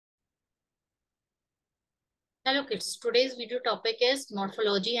Hello kids, today's video topic is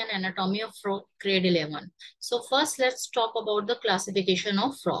morphology and anatomy of frog, grade 11. So first let's talk about the classification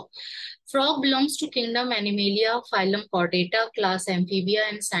of frog. Frog belongs to kingdom Animalia, phylum Chordata, class Amphibia,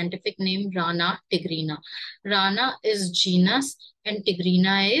 and scientific name Rana tigrina. Rana is genus and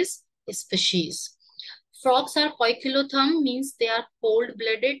tigrina is species. Frogs are poikilotherm, means they are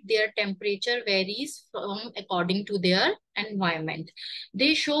cold-blooded. Their temperature varies from according to their environment.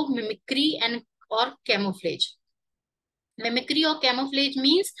 They show mimicry and or camouflage. Mimicry or camouflage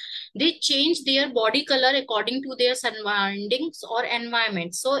means they change their body color according to their surroundings or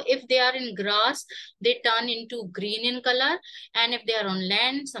environment. So if they are in grass, they turn into green in color. And if they are on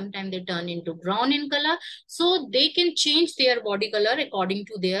land, sometimes they turn into brown in color. So they can change their body color according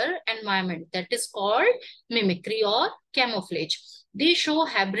to their environment. That is called mimicry or camouflage. They show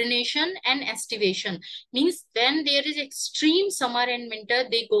hibernation and estivation. Means when there is extreme summer and winter,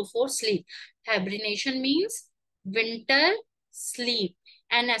 they go for sleep. Hibernation means winter sleep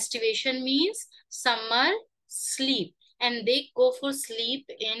and estivation means summer sleep, and they go for sleep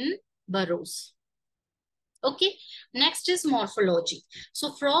in burrows. Okay, next is morphology.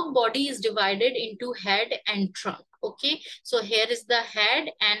 So frog body is divided into head and trunk. Okay, so here is the head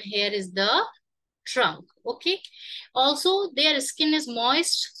and here is the trunk. Okay, also their skin is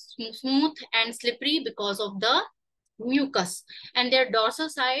moist, smooth and slippery because of the mucus, and their dorsal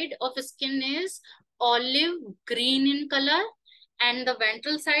side of skin is olive green in color, and the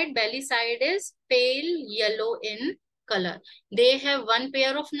ventral side, belly side, is pale yellow in color. They have one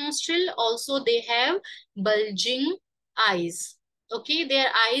pair of nostril. Also they have bulging eyes. Okay,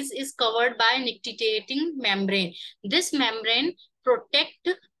 their eyes is covered by nictitating membrane. This membrane protect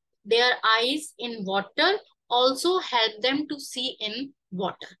their eyes in water, also help them to see in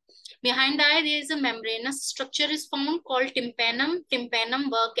water. Behind the eye, there is a membranous structure is found called tympanum.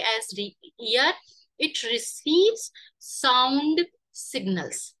 Tympanum work as ear. It receives sound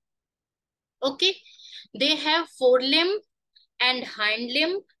signals. Okay. They have forelimb and hind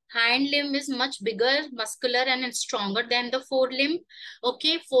limb. Hind limb is much bigger, muscular and stronger than the forelimb.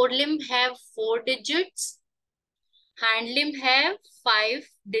 Okay. Forelimb have 4 digits. Hind limb have 5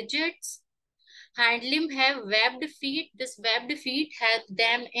 digits. Hind limb have webbed feet. This webbed feet help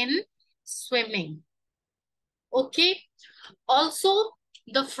them in swimming. Okay. Also,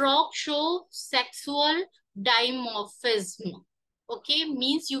 the frog show sexual dimorphism. Okay,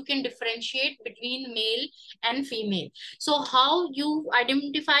 means you can differentiate between male and female. So how you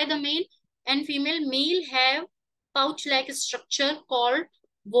identify the male and female? Male have pouch-like structure called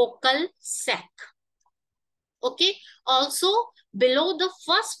vocal sac. Okay. Also, below the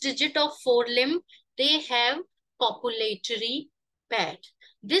first digit of forelimb, they have copulatory pad.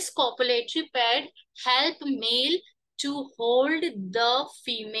 This copulatory pad help male to hold the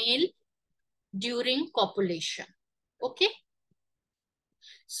female during copulation. Okay.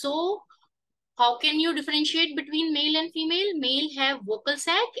 So, how can you differentiate between male and female? Male have vocal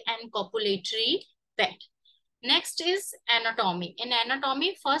sac and copulatory pad. Next is anatomy. In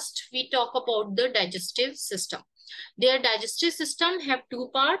anatomy, first we talk about the digestive system. Their digestive system have 2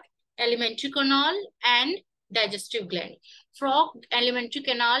 parts, alimentary canal and digestive gland. Frog alimentary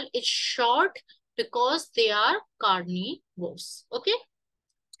canal is short because they are carnivores. Okay.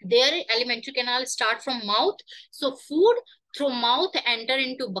 Their alimentary canal start from mouth. So food through mouth enter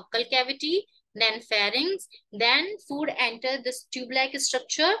into buccal cavity, then pharynx, then food enter this tube-like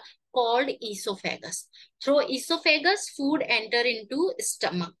structure called esophagus. Through esophagus, food enter into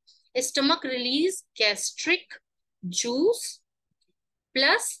stomach. Stomach release gastric juice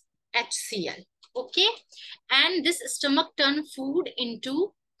plus HCl. Okay. And this stomach turn food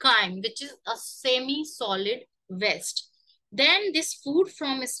into chyme, which is a semi-solid waste. Then this food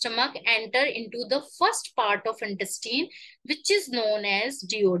from stomach enter into the first part of intestine, which is known as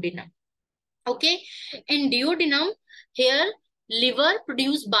duodenum. Okay. In duodenum, here liver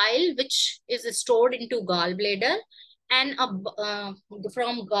produce bile, which is stored into gallbladder, and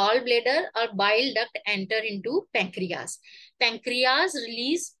from gallbladder, a bile duct enter into pancreas. Pancreas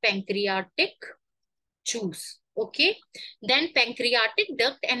release pancreatic juice. Okay. Then pancreatic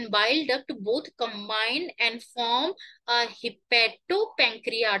duct and bile duct both combine and form a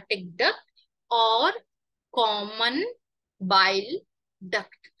hepatopancreatic duct or common bile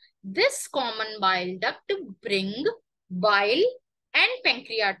duct. This common bile duct bring bile and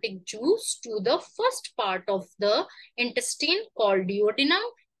pancreatic juice to the first part of the intestine called duodenum,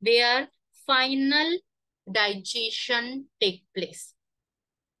 where final digestion take place.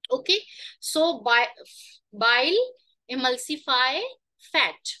 Okay. So bile emulsify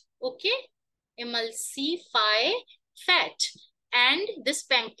fat. Okay. Emulsify fat. and this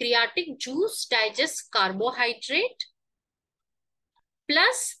pancreatic juice digests carbohydrate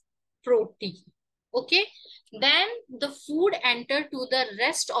plus protein. Okay, then the food enter to the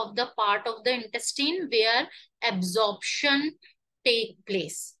rest of the part of the intestine where absorption take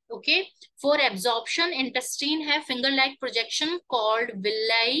place. Okay, for absorption, intestine have finger-like projection called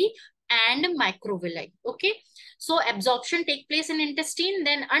villi and microvilli. Okay, so absorption take place in intestine,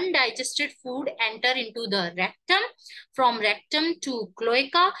 then undigested food enter into the rectum, from rectum to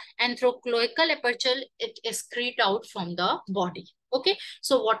cloaca, and through cloacal aperture it excrete out from the body. Okay,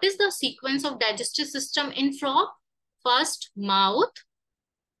 so what is the sequence of digestive system in frog? First mouth,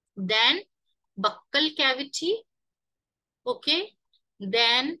 then buccal cavity, okay,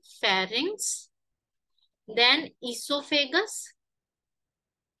 then pharynx, then esophagus,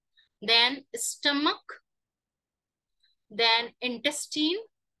 then stomach, then intestine,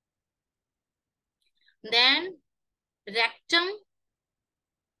 then rectum,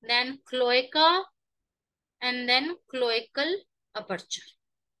 then cloaca, and then cloacal aperture.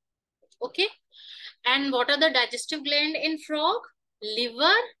 Okay, and what are the digestive gland in frog?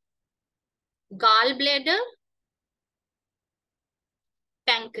 Liver, gallbladder,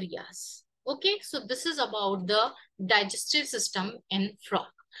 pancreas. Okay, so this is about the digestive system in frog.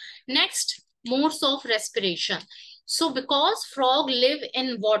 Next, modes of respiration. So because frog live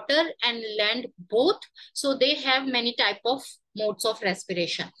in water and land both, so they have many type of modes of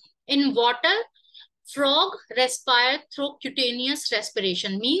respiration. In water, frog respire through cutaneous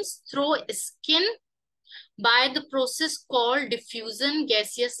respiration, means through skin. By the process called diffusion,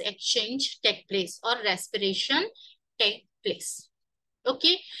 gaseous exchange take place or respiration take place.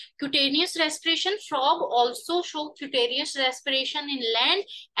 Okay, cutaneous respiration. Frog also show cutaneous respiration in land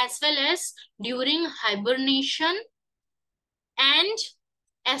as well as during hibernation and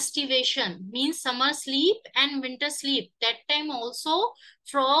estivation, means summer sleep and winter sleep. That time also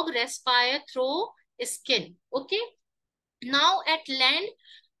frog respire through skin. Okay, now at land,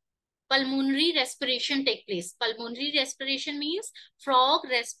 pulmonary respiration take place. Pulmonary respiration means frog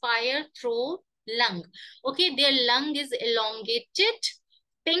respire through lung. Okay, their lung is elongated,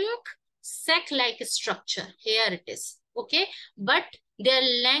 pink, sac-like structure. Here it is. Okay, but their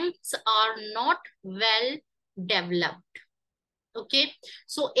lengths are not well developed. Okay,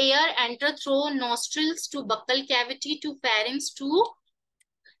 so air enter through nostrils to buccal cavity to pharynx to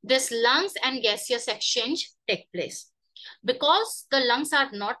this lungs, and gaseous exchange take place. Because the lungs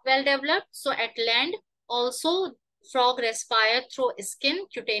are not well developed, so at land also frog respire through skin,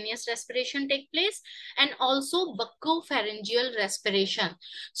 cutaneous respiration take place, and also buccopharyngeal respiration.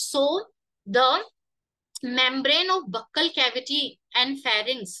 So the membrane of buccal cavity and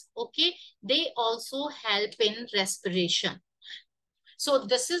pharynx, okay, they also help in respiration. So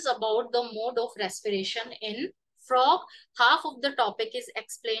this is about the mode of respiration in frog. Half of the topic is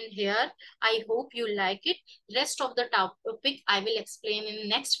explained here. I hope you like it. Rest of the topic I will explain in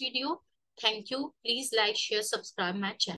next video. Thank you. Please like, share, subscribe my channel.